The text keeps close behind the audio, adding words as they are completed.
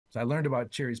So I learned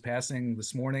about Cherry's passing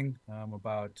this morning.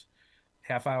 About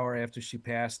half hour after she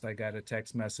passed, I got a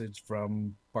text message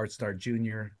from Bart Starr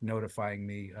Jr. notifying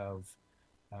me of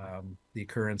the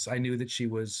occurrence. I knew that she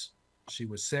was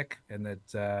sick and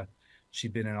that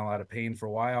she'd been in a lot of pain for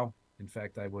a while. In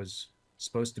fact, I was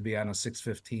supposed to be on a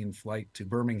 6:15 flight to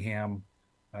Birmingham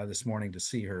this morning to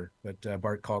see her, but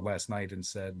Bart called last night and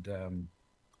said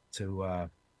to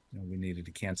we needed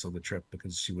to cancel the trip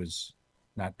because she was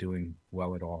not doing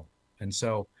well at all. And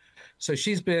so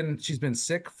she's been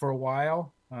sick for a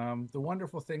while. The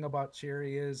wonderful thing about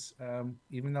Cherry is,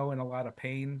 even though in a lot of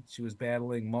pain, she was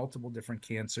battling multiple different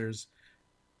cancers.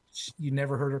 You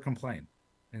never heard her complain,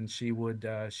 and she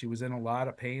was in a lot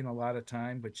of pain a lot of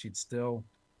time, but she'd still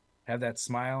have that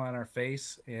smile on her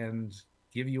face and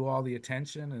give you all the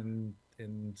attention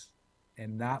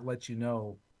and not let you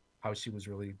know how she was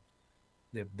really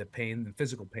the pain, the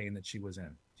physical pain that she was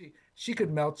in. She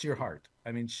could melt your heart.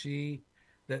 I mean,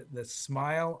 the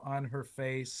smile on her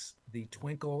face, the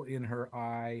twinkle in her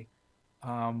eye,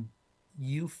 um,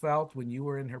 you felt when you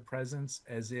were in her presence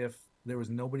as if there was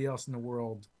nobody else in the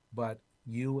world but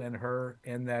you and her,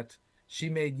 and that she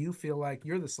made you feel like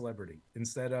you're the celebrity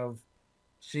instead of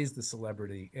she's the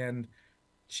celebrity. And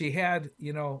she had,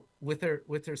 with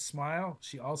her smile,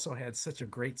 she also had such a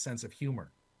great sense of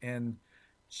humor. And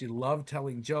she loved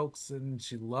telling jokes and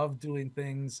she loved doing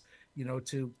things,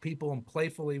 to people and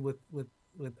playfully with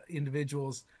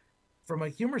individuals from a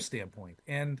humor standpoint.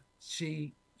 And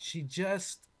she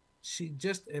just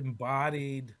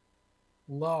embodied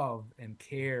love and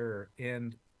care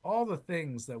and all the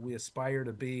things that we aspire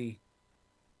to be.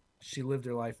 She lived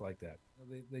her life like that.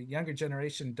 The younger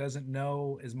generation doesn't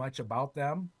know as much about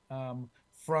them,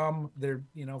 from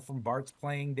from Bart's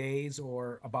playing days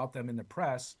or about them in the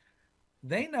press.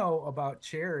 They know about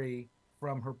Cherry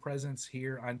from her presence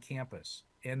here on campus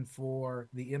and for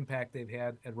the impact they've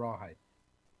had at Rawhide.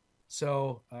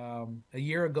 So a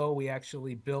year ago, we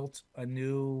actually built a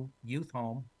new youth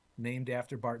home named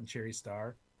after Bart and Cherry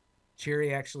Starr.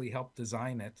 Cherry actually helped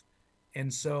design it.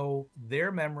 And so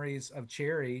their memories of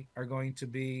Cherry are going to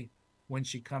be when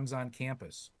she comes on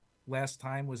campus. Last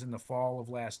time was in the fall of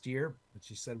last year, but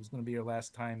she said it was going to be her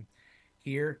last time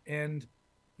here. And,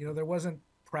 there wasn't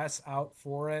press out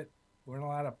for it. There weren't a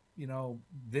lot of,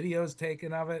 videos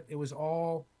taken of it. It was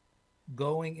all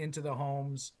going into the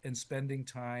homes and spending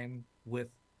time with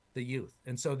the youth.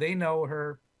 And so they know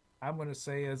her, I'm going to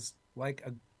say, as like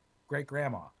a great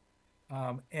grandma.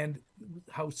 And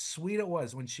how sweet it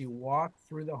was when she walked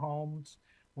through the homes,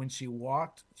 when she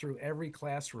walked through every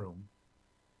classroom,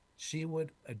 she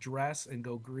would address and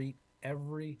go greet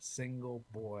every single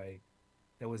boy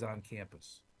that was on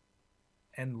campus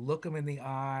and look them in the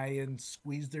eye and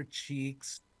squeeze their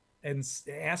cheeks and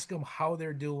ask them how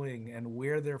they're doing and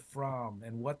where they're from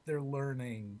and what they're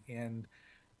learning.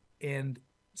 And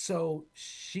so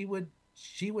she would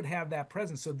have that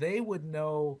presence, so they would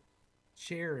know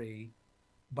Cherry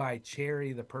by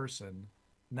Cherry the person,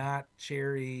 not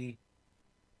Cherry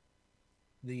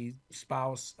the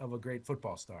spouse of a great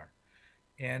football star.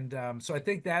 And so I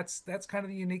think that's kind of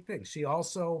the unique thing. She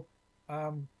also,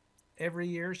 um, every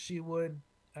year she would,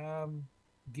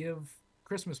 give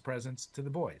Christmas presents to the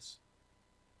boys.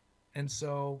 And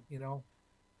so,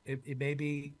 it may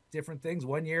be different things.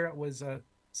 One year it was a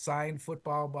signed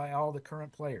football by all the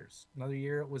current players. Another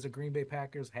year it was a Green Bay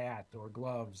Packers hat or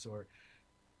gloves, or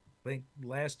I think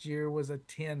last year was a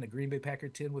tin, a Green Bay Packer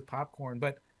tin with popcorn.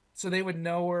 But so they would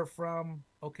know her from,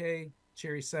 okay,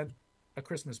 Cherry sent a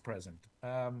Christmas present.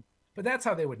 But that's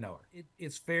how they would know her.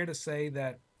 It's fair to say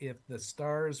that if the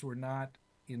Stars were not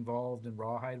involved in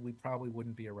Rawhide, we probably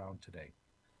wouldn't be around today.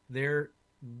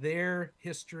 Their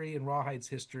history and Rawhide's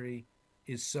history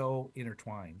is so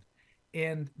intertwined.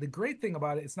 And the great thing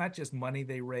about it, it's not just money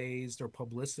they raised or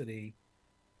publicity.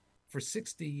 For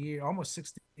 60 years, almost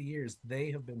 60 years,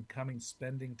 they have been coming,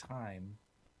 spending time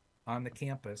on the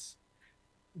campus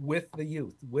with the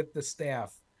youth, with the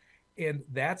staff. And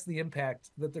that's the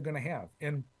impact that they're going to have.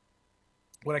 And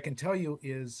what I can tell you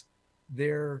is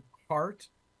their heart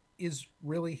is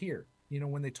really here.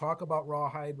 When they talk about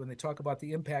Rawhide, when they talk about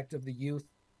the impact of the youth,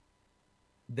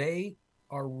 they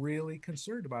are really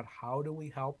concerned about how do we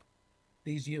help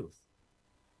these youth.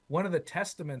 One of the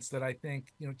testaments that I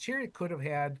think, Cherry could have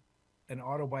had an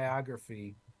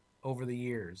autobiography over the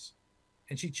years,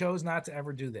 and she chose not to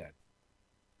ever do that.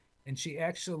 And she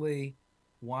actually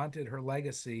wanted her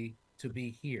legacy to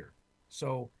be here.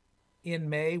 So in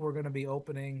May, we're going to be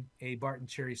opening a Bart and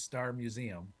Cherry Starr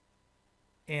Museum,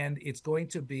 and it's going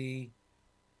to be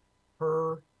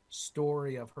her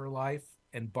story of her life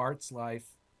and Bart's life,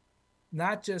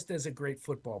 not just as a great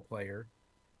football player,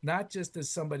 not just as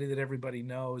somebody that everybody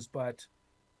knows, but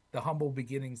the humble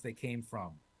beginnings they came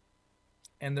from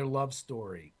and their love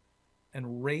story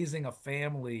and raising a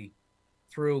family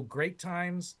through great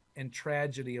times and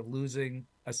tragedy of losing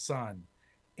a son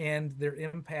and their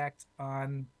impact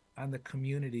on the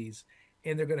communities.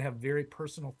 And they're going to have very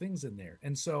personal things in there.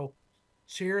 And so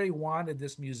Cherry wanted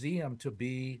this museum to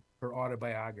be her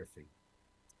autobiography.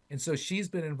 And so she's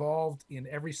been involved in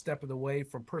every step of the way,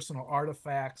 from personal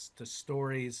artifacts to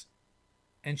stories.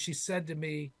 And she said to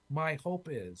me, my hope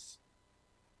is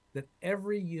that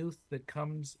every youth that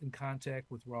comes in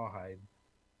contact with Rawhide,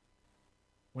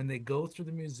 when they go through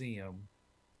the museum,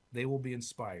 they will be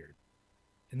inspired.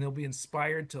 And they'll be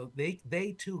inspired to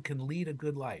they too can lead a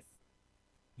good life.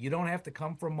 You don't have to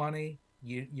come from money.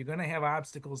 You're going to have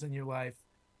obstacles in your life,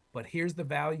 but here's the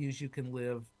values you can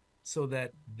live so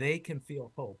that they can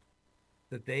feel hope,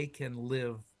 that they can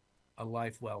live a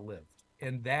life well lived.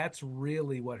 And that's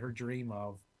really what her dream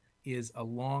of is, a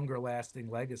longer lasting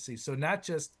legacy. So not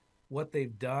just what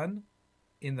they've done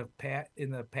in the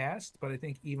past, but I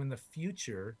think even the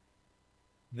future,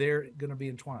 they're going to be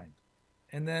entwined.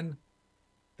 And then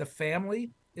the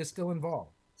family is still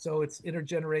involved. So it's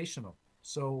intergenerational.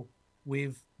 So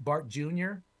we've Bart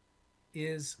Jr.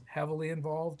 is heavily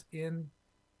involved in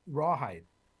Rawhide.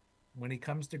 When he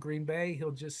comes to Green Bay,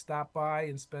 he'll just stop by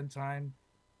and spend time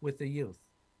with the youth.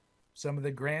 Some of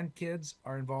the grandkids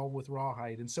are involved with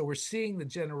Rawhide. And so we're seeing the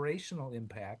generational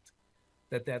impact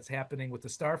that's happening with the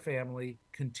Starr family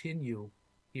continue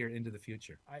here into the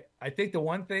future. I think the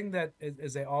one thing that,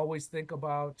 as I always think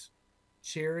about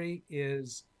Cherry,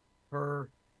 is her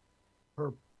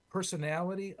her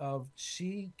personality of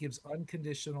she gives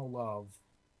unconditional love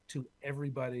to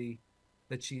everybody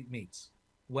that she meets,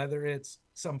 whether it's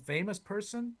some famous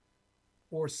person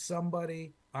or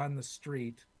somebody on the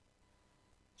street.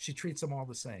 She treats them all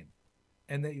the same.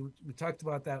 And that we talked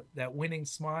about that winning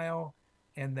smile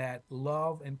and that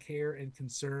love and care and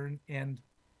concern. And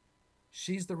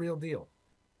she's the real deal.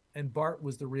 And Bart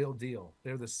was the real deal.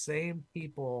 They're the same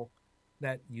people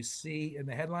that you see in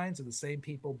the headlines and the same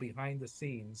people behind the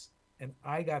scenes. And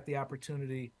I got the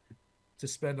opportunity to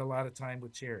spend a lot of time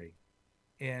with Cherry.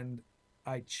 And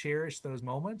I cherish those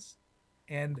moments.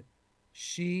 And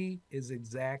she is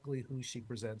exactly who she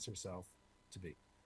presents herself to be.